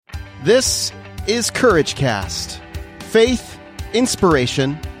This is Courage Cast. Faith,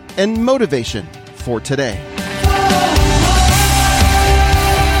 inspiration, and motivation for today.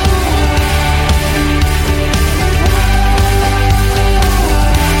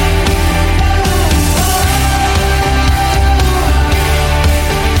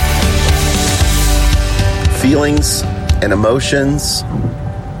 Feelings and emotions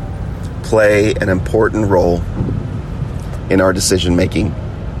play an important role in our decision making.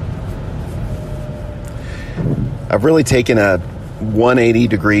 I've really taken a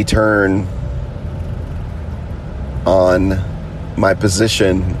 180-degree turn on my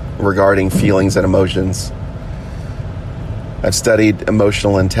position regarding feelings and emotions. I've studied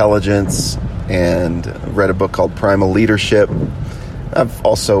emotional intelligence and read a book called Primal Leadership. I've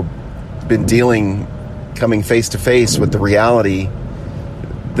also been coming face to face with the reality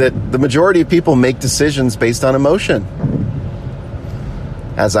that the majority of people make decisions based on emotion.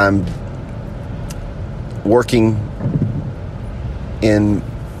 As I'm working in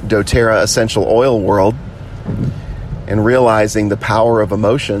doTERRA essential oil world and realizing the power of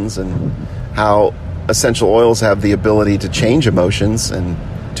emotions and how essential oils have the ability to change emotions and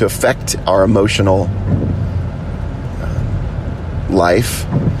to affect our emotional life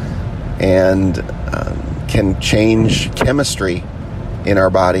and can change chemistry in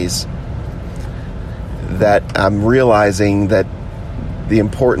our bodies, that I'm realizing that the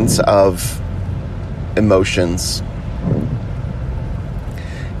importance of emotions.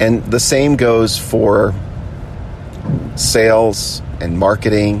 And the same goes for sales and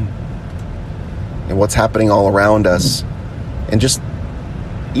marketing and what's happening all around us. And just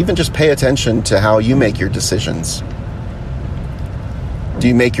pay attention to how you make your decisions. Do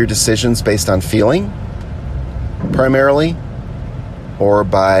you make your decisions based on feeling primarily or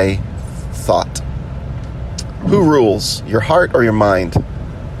by thought? Who rules, your heart or your mind,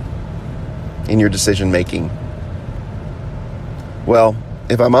 in your decision making? Well,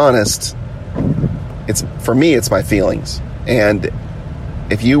 if I'm honest, for me it's my feelings. And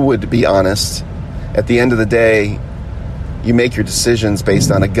if you would be honest, at the end of the day, you make your decisions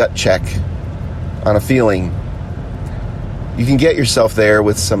based on a gut check, on a feeling. You can get yourself there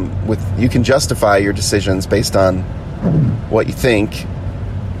you can justify your decisions based on what you think,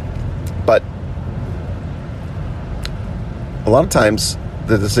 but a lot of times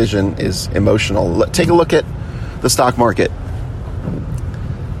the decision is emotional. Take a look at the stock market.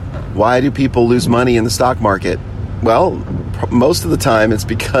 Why do people lose money in the stock market? Well, most of the time it's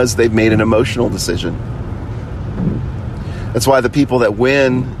because they've made an emotional decision. That's why the people that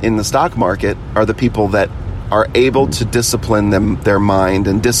win in the stock market are the people that are able to discipline their mind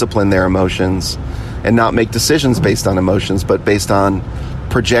and discipline their emotions and not make decisions based on emotions, but based on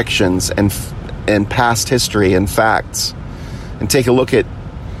projections and past history and facts. And take a look at,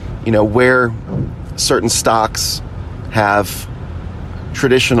 where certain stocks have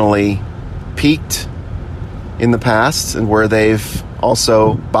traditionally peaked in the past and where they've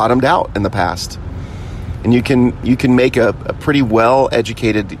also bottomed out in the past. And you can make a pretty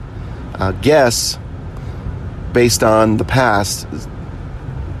well-educated guess based on the past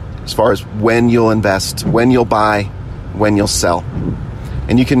as far as when you'll invest, when you'll buy, when you'll sell.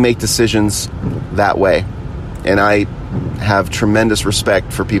 And you can make decisions that way. And I have tremendous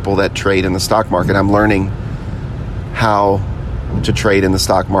respect for people that trade in the stock market. I'm learning how to trade in the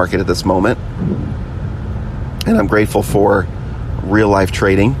stock market at this moment. And I'm grateful for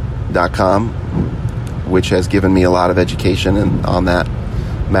reallifetrading.com, which has given me a lot of education on that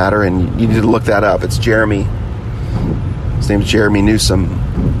matter. And you need to look that up. It's Jeremy. His name is Jeremy Newsom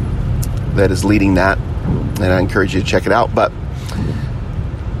that is leading that. And I encourage you to check it out. But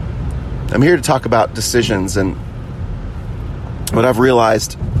I'm here to talk about decisions. And what I've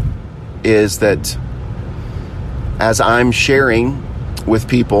realized is that as I'm sharing with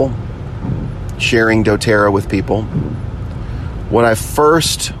people, sharing doTERRA with people, what I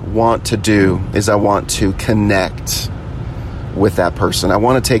first want to do is I want to connect with that person. I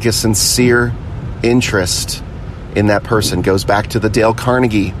want to take a sincere interest in that person. Goes back to the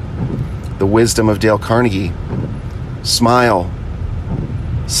wisdom of Dale Carnegie. Smile.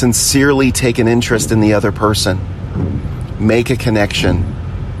 Sincerely take an interest in the other person. Make a connection.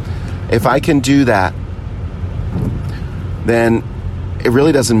 If I can do that, then it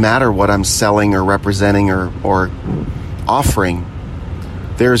really doesn't matter what I'm selling or representing or offering.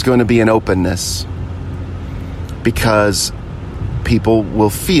 There's going to be an openness because people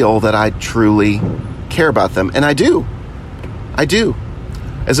will feel that I truly care about them. And I do.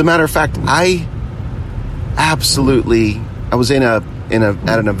 As a matter of fact, I was at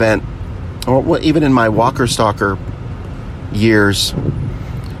an event, or even in my Walker Stalker years,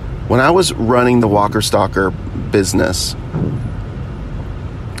 When I was running the Walker Stalker business,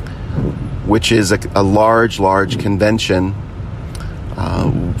 which is a large convention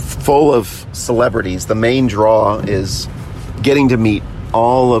full of celebrities, the main draw is getting to meet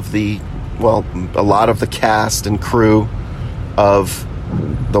all of a lot of the cast and crew of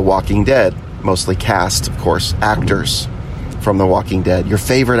The Walking Dead, mostly cast, of course, actors from The Walking Dead. Your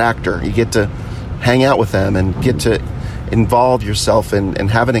favorite actor, you get to hang out with them and get to involve yourself and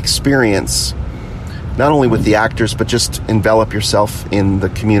have an experience, not only with the actors, but just envelop yourself in the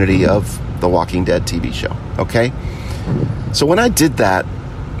community of The Walking Dead TV show, okay? So when I did that,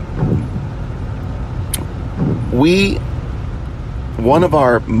 one of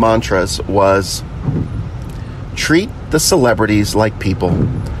our mantras was treat the celebrities like people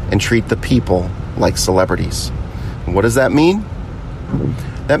and treat the people like celebrities. And what does that mean?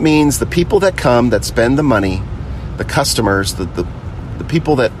 That means the people that come, that spend the money, the customers, the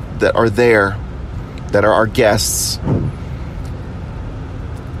people that are there, that are our guests,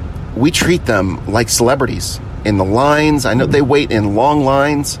 we treat them like celebrities. In the lines, I know they wait in long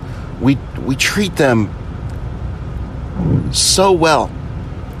lines. We treat them so well.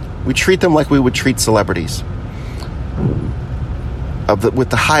 We treat them like we would treat celebrities,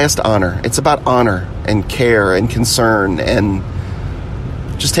 with the highest honor. It's about honor and care and concern and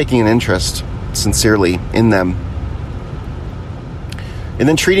just taking an interest sincerely in them. And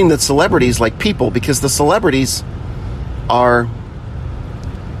then treating the celebrities like people, because the celebrities are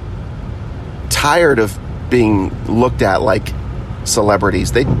tired of being looked at like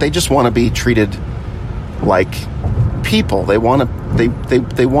celebrities. They just want to be treated like people. They want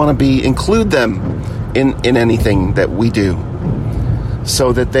to include them in anything that we do,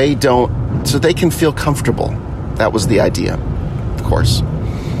 so that they can feel comfortable. That was the idea, of course.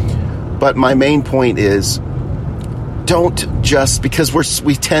 But my main point is, don't just, because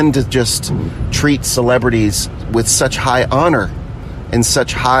we tend to just treat celebrities with such high honor and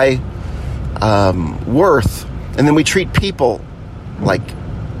such high worth, and then we treat people like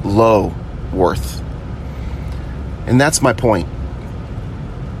low worth. And that's my point,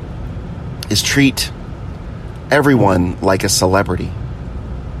 is treat everyone like a celebrity,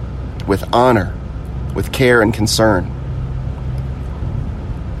 with honor, with care and concern.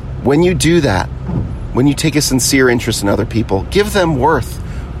 When you do that, when you take a sincere interest in other people, give them worth.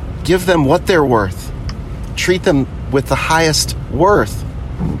 Give them what they're worth. Treat them with the highest worth.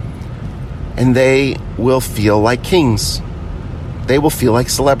 And they will feel like kings. They will feel like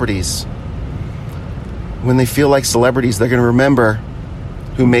celebrities. When they feel like celebrities, they're going to remember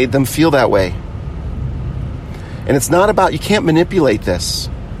who made them feel that way. And it's not about, you can't manipulate this,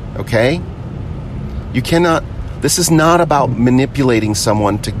 okay? You cannot, this is not about manipulating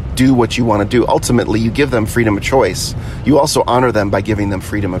someone to do what you want to do. Ultimately, you give them freedom of choice. You also honor them by giving them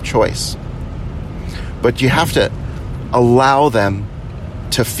freedom of choice. But you have to allow them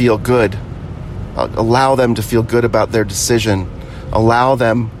to feel good. Allow them to feel good about their decision. Allow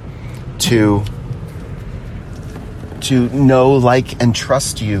them to know, like, and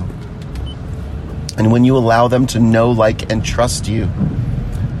trust you. And when you allow them to know, like, and trust you,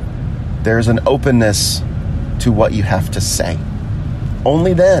 there's an openness to what you have to say.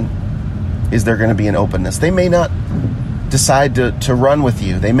 Only then is there going to be an openness. They may not decide to run with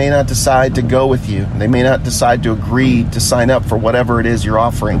you. They may not decide to go with you. They may not decide to agree to sign up for whatever it is you're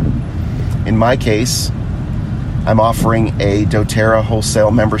offering. In my case, I'm offering a doTERRA wholesale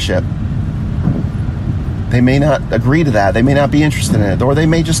membership. They may not agree to that. They may not be interested in it, or they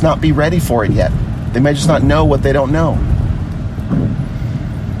may just not be ready for it yet. They may just not know what they don't know.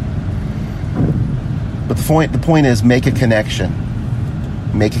 But the point is, make a connection.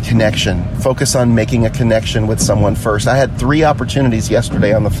 Make a connection. Focus on making a connection with someone first. I had 3 opportunities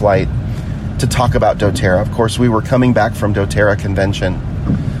yesterday on the flight to talk about doTERRA. Of course, we were coming back from doTERRA convention,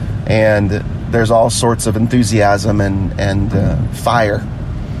 and there's all sorts of enthusiasm and fire.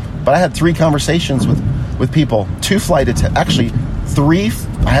 But I had 3 conversations with people. 2 flight attendants, actually 3.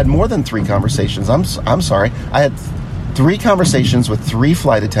 I had more than 3 conversations. I'm sorry. I had 3 conversations with 3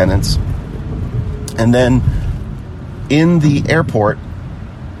 flight attendants, and then in the airport,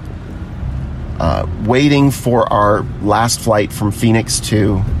 waiting for our last flight from Phoenix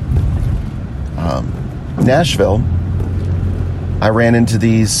to Nashville, I ran into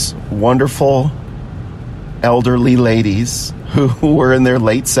these wonderful elderly ladies who were in their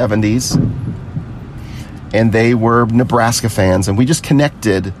late 70s, and they were Nebraska fans, and we just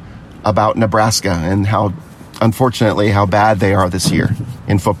connected about Nebraska and how, unfortunately, how bad they are this year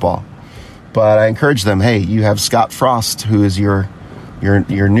in football. But I encouraged them, hey, you have Scott Frost, who is your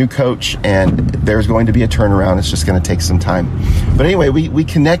your new coach, and there's going to be a turnaround. It's just going to take some time. But anyway, we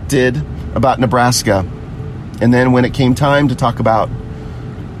connected about Nebraska, and then when it came time to talk about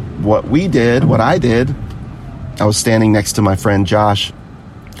what I did, I was standing next to my friend Josh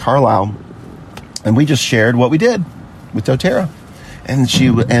Carlisle, and we just shared what we did with doTERRA.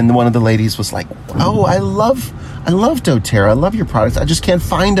 And one of the ladies was like, "Oh, I love doTERRA. I love your products. I just can't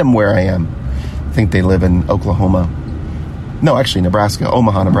find them where I am." I think they live in Oklahoma. No, actually Nebraska,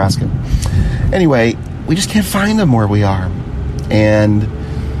 Omaha, Nebraska. Anyway, we just can't find them where we are. And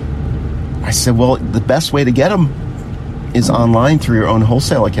I said, well, the best way to get them is online through your own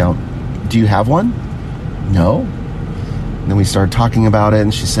wholesale account. Do you have one? No. And then we started talking about it,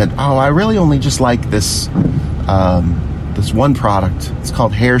 and she said, oh, I really only just like this one product. It's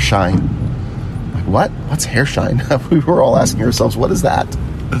called Hair Shine. I'm like, what? What's Hair Shine? We were all asking ourselves, what is that?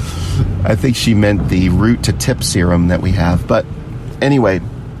 I think she meant the root to tip serum that we have. But anyway,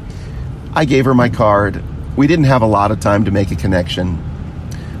 I gave her my card. We didn't have a lot of time to make a connection,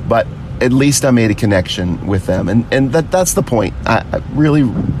 but at least I made a connection with them. And that's the point. I really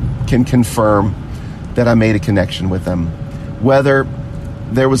can confirm that I made a connection with them. Whether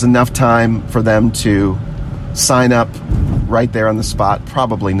there was enough time for them to sign up right there on the spot,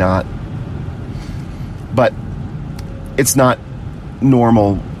 probably not. But it's not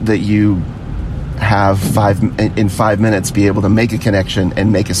normal that you have 5 minutes be able to make a connection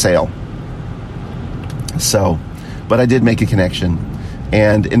and make a sale. So, but I did make a connection,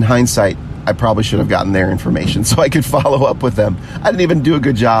 and in hindsight, I probably should have gotten their information so I could follow up with them. I didn't even do a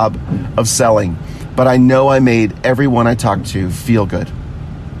good job of selling, but I know I made everyone I talked to feel good.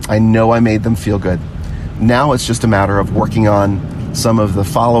 I know I made them feel good. Now it's just a matter of working on some of the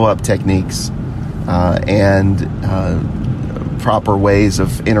follow-up techniques and proper ways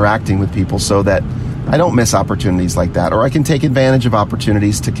of interacting with people so that I don't miss opportunities like that, or I can take advantage of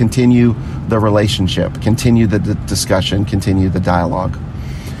opportunities to continue the relationship, continue the discussion, continue the dialogue.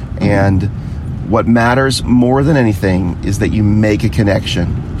 And what matters more than anything is that you make a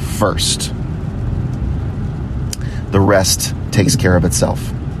connection first. The rest takes care of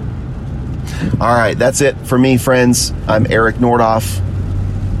itself. All right, that's it for me, friends. I'm Eric Nordoff.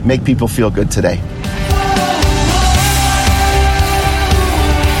 Make people feel good today.